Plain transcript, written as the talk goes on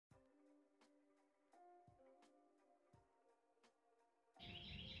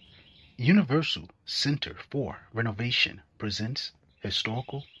Universal Center for Renovation presents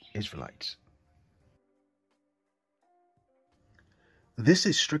Historical Israelites. This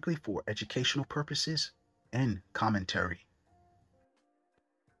is strictly for educational purposes and commentary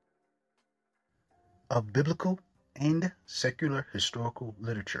of biblical and secular historical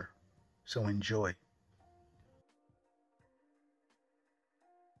literature. So enjoy.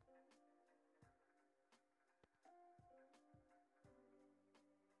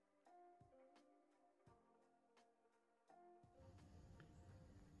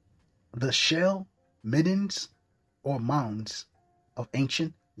 The Shell Middens or Mounds of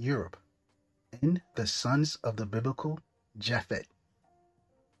ancient Europe and the sons of the biblical Japheth.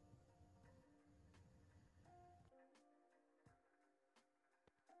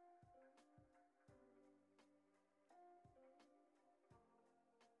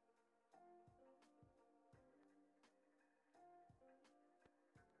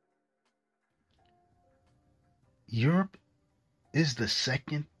 Europe is the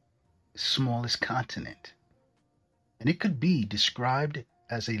second smallest continent, and it could be described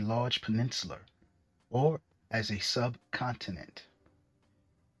as a large peninsula or as a subcontinent.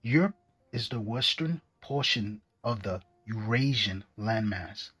 Europe is the western portion of the Eurasian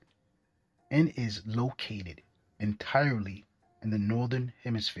landmass and is located entirely in the northern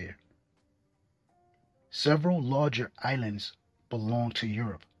hemisphere. Several larger islands belong to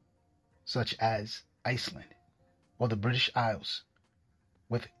Europe, such as Iceland or the British Isles,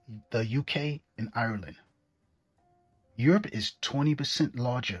 with the UK and Ireland. Europe is 20%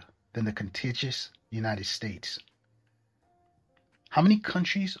 larger than the contiguous United States. How many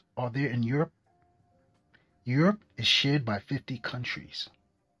countries are there in Europe? Europe is shared by 50 countries,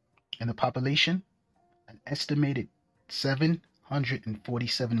 and the population, an estimated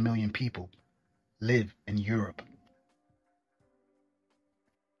 747 million people, live in Europe.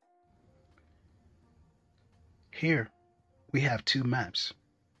 Here we have two maps,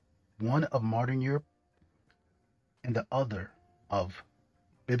 one of modern Europe and the other of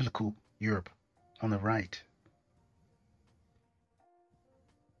biblical Europe on the right.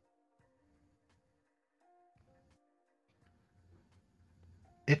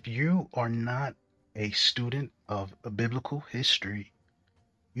 If you are not a student of biblical history,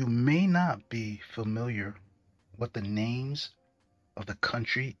 you may not be familiar with the names of the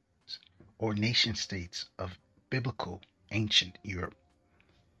countries or nation states of biblical ancient Europe.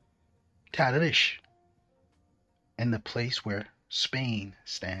 Tarish, and the place where Spain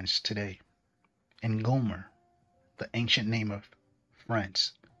stands today, and Gomer, the ancient name of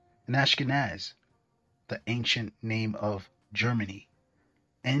France, and Ashkenaz, the ancient name of Germany,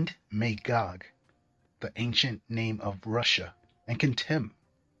 and Magog, the ancient name of Russia, and Kintem,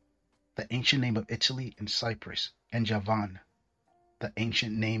 the ancient name of Italy and Cyprus, and Javan, the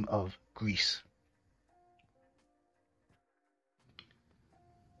ancient name of Greece.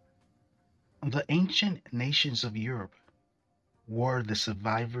 The ancient nations of Europe were the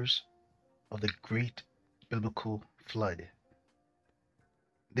survivors of the great biblical flood.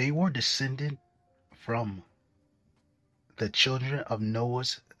 They were descended from the children of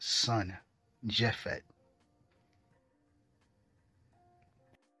Noah's son, Japheth.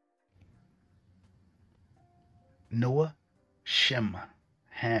 Noah, Shem,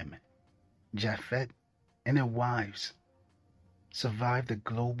 Ham, Japheth, and their wives survived the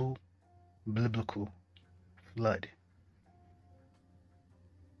global biblical flood.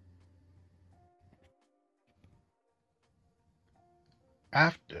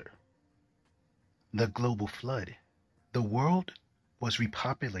 After the global flood, the world was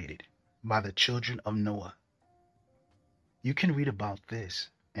repopulated by the children of Noah. You can read about this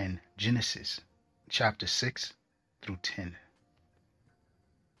in Genesis chapter 6 through 10.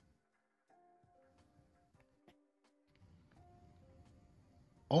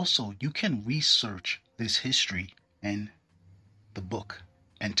 Also, you can research this history in the book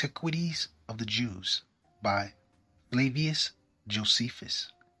Antiquities of the Jews by Flavius Josephus.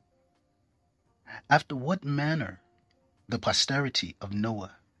 After what manner the posterity of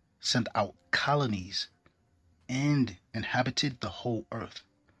Noah sent out colonies and inhabited the whole earth.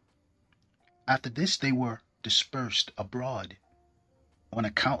 After this they were dispersed abroad on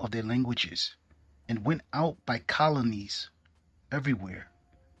account of their languages, and went out by colonies everywhere.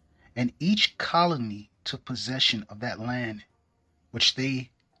 And each colony took possession of that land which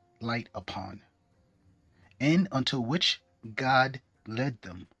they light upon, and unto which God led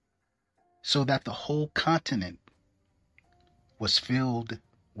them, so that the whole continent was filled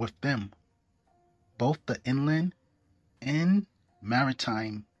with them, both the inland and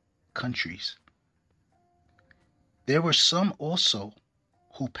maritime countries. There were some also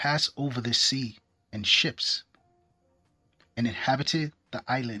who passed over the sea in ships and inhabited the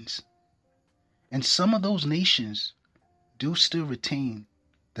islands. And some of those nations do still retain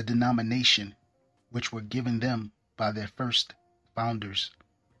the denomination which were given them by their first founders.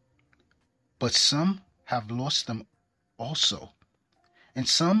 But some have lost them also, and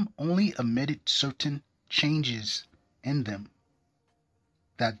some only omitted certain changes in them,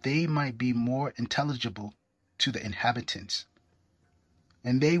 that they might be more intelligible to the inhabitants.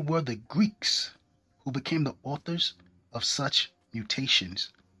 And they were the Greeks who became the authors of such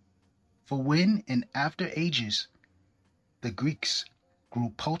mutations. For when in after ages the Greeks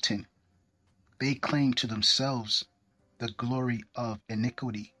grew potent, they claimed to themselves the glory of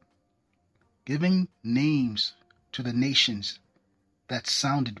iniquity, giving names to the nations that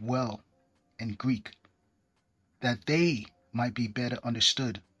sounded well in Greek, that they might be better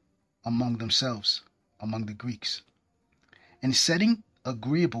understood among themselves, among the Greeks, and setting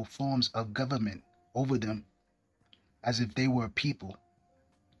agreeable forms of government over them, as if they were a people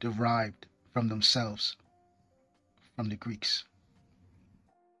derived from themselves, from the Greeks.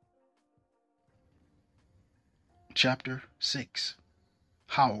 Chapter 6.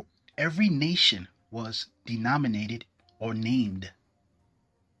 How every nation was denominated or named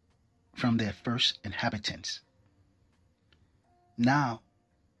from their first inhabitants. Now,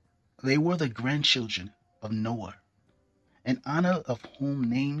 they were the grandchildren of Noah, in honor of whom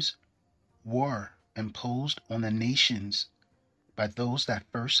names were imposed on the nations by those that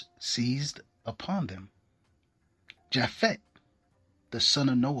first seized upon them. Japheth, the son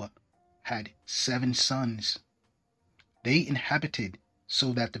of Noah, had 7 sons. They inhabited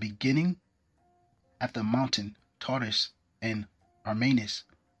so that the beginning at the mountain Taurus and Armanus,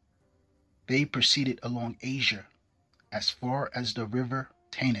 they proceeded along Asia as far as the river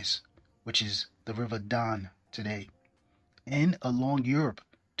Tanis, which is the river Don today, and along Europe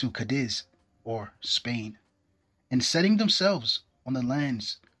to Cadiz or Spain, and setting themselves on the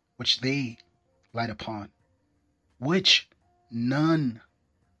lands which they light upon, which none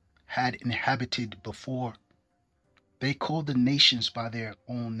had inhabited before. They called the nations by their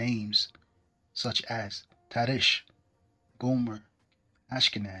own names, such as Tarish, Gomer,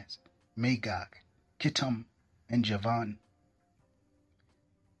 Ashkenaz, Magog, Kittim, and Javan.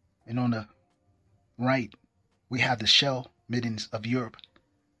 And on the right, we have the Shell Middens of Europe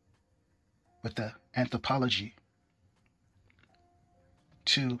with the anthropology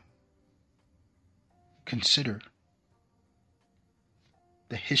to consider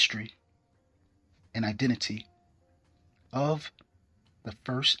the history and identity of the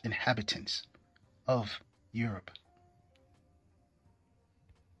first inhabitants of Europe.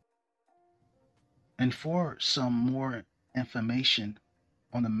 And for some more information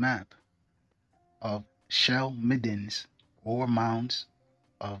on the map of Shell Middens or Mounds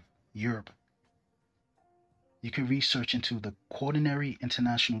of Europe, you can research into the Quaternary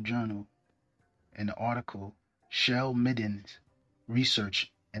International Journal in the article Shell Middens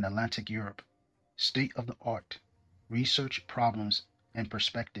Research in Atlantic Europe, State of the Art, Research Problems and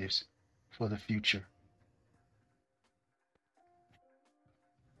Perspectives for the Future.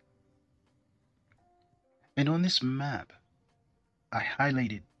 And on this map, I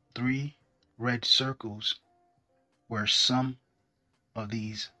highlighted 3 red circles where some of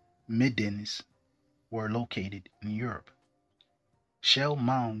these middens were located in Europe. Shell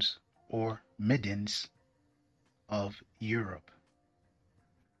mounds or middens of Europe.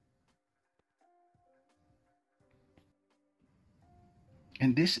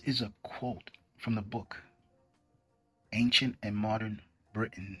 And this is a quote from the book Ancient and Modern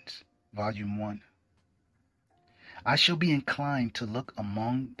Britons, Volume 1. I shall be inclined to look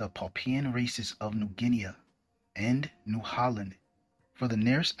among the Papuan races of New Guinea and New Holland for the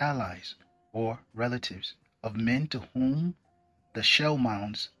nearest allies or relatives of men to whom the shell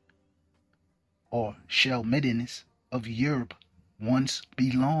mounds or shell middens of Europe once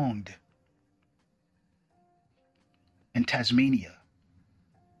belonged. In Tasmania,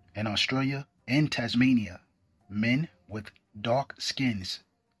 in Australia and Tasmania, men with dark skins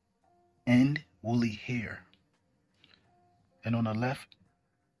and woolly hair. And on the left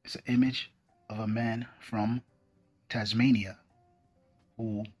is an image of a man from Tasmania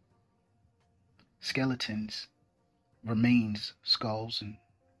who skeletons, remains, skulls, and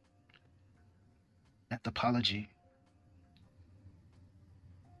anthropology.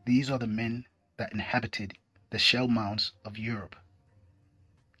 These are the men that inhabited the shell mounds of Europe,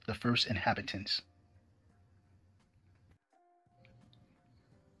 the first inhabitants.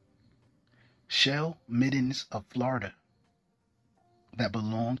 Shell middens of Florida that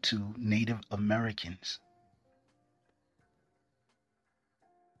belong to Native Americans.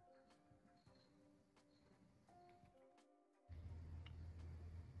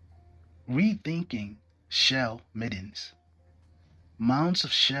 Rethinking Shell Middens. Mounds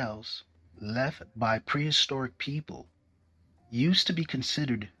of shells left by prehistoric people used to be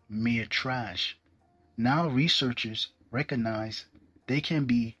considered mere trash. Now researchers recognize they can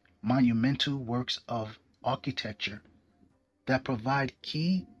be monumental works of architecture that provide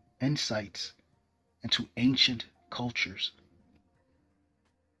key insights into ancient cultures.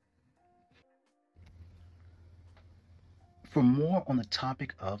 For more on the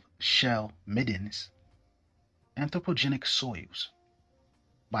topic of shell middens, anthropogenic soils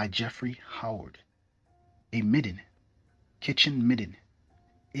by Jeffrey Howard. A midden, kitchen midden,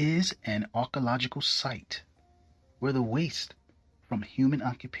 is an archaeological site where the waste from human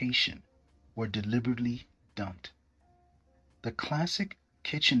occupation were deliberately dumped. The classic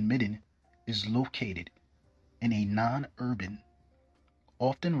kitchen midden is located in a non-urban,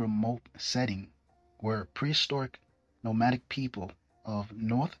 often remote setting where prehistoric nomadic people of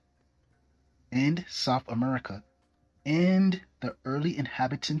North and South America and the early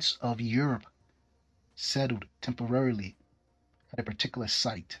inhabitants of Europe settled temporarily at a particular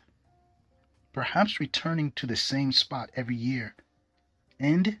site, perhaps returning to the same spot every year,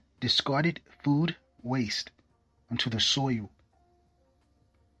 and discarded food waste onto the soil.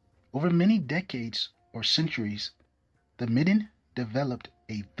 Over many decades or centuries, the midden developed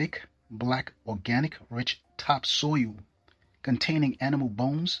a thick, black, organic rich topsoil containing animal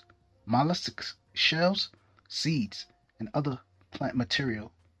bones, mollusks, shells, seeds, and other plant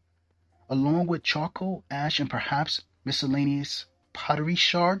material, along with charcoal, ash, and perhaps miscellaneous pottery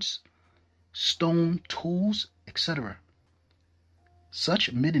shards, stone tools, etc.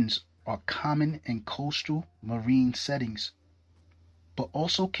 Such middens are common in coastal marine settings, but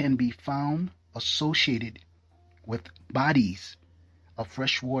also can be found associated with bodies of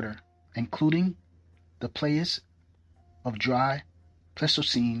fresh water, including the playas of dry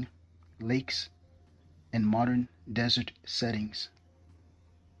Pleistocene lakes and modern desert settings.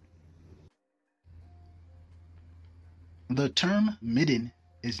 The term midden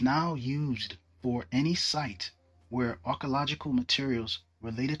is now used for any site where archaeological materials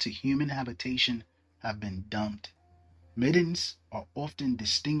related to human habitation have been dumped. Middens are often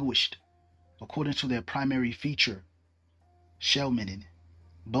distinguished according to their primary feature: shell midden,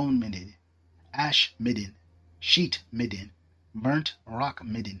 bone midden, ash midden, sheet midden, burnt rock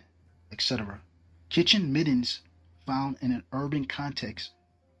midden, etc. Kitchen middens found in an urban context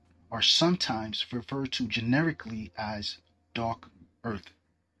are sometimes referred to generically as dark earth.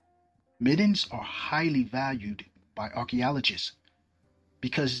 Middens are highly valued by archaeologists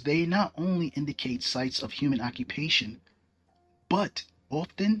because they not only indicate sites of human occupation, but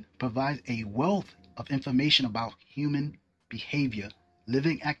often provide a wealth of information about human behavior,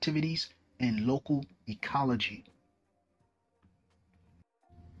 living activities, and local ecology.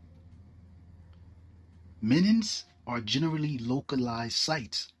 Middens are generally localized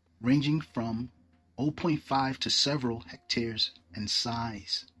sites ranging from 0.5 to several hectares in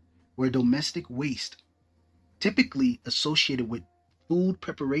size, where domestic waste, typically associated with food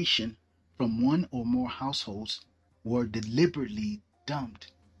preparation from one or more households, were deliberately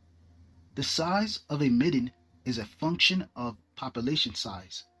dumped. The size of a midden is a function of population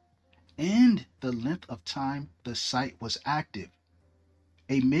size and the length of time the site was active.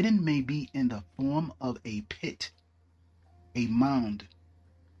 A midden may be in the form of a pit, a mound,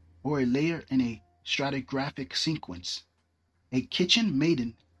 or a layer in a stratigraphic sequence. A kitchen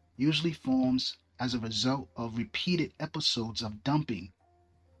midden usually forms as a result of repeated episodes of dumping,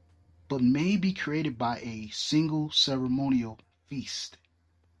 but may be created by a single ceremonial feast.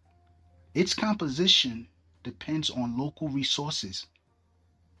 Its composition depends on local resources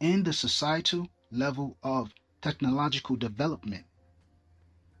and the societal level of technological development.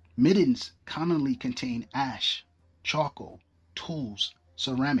 Middens commonly contain ash, charcoal, tools,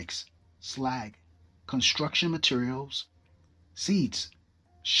 ceramics, slag, construction materials, seeds,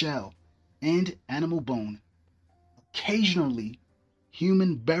 shell, and animal bone. Occasionally,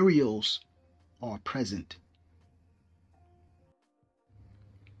 human burials are present.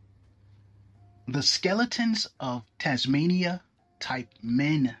 The skeletons of Tasmania type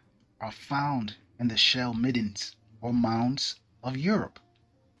men are found in the shell middens or mounds of Europe.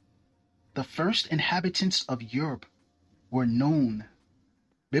 The first inhabitants of Europe were known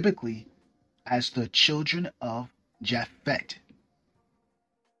biblically as the children of Japheth.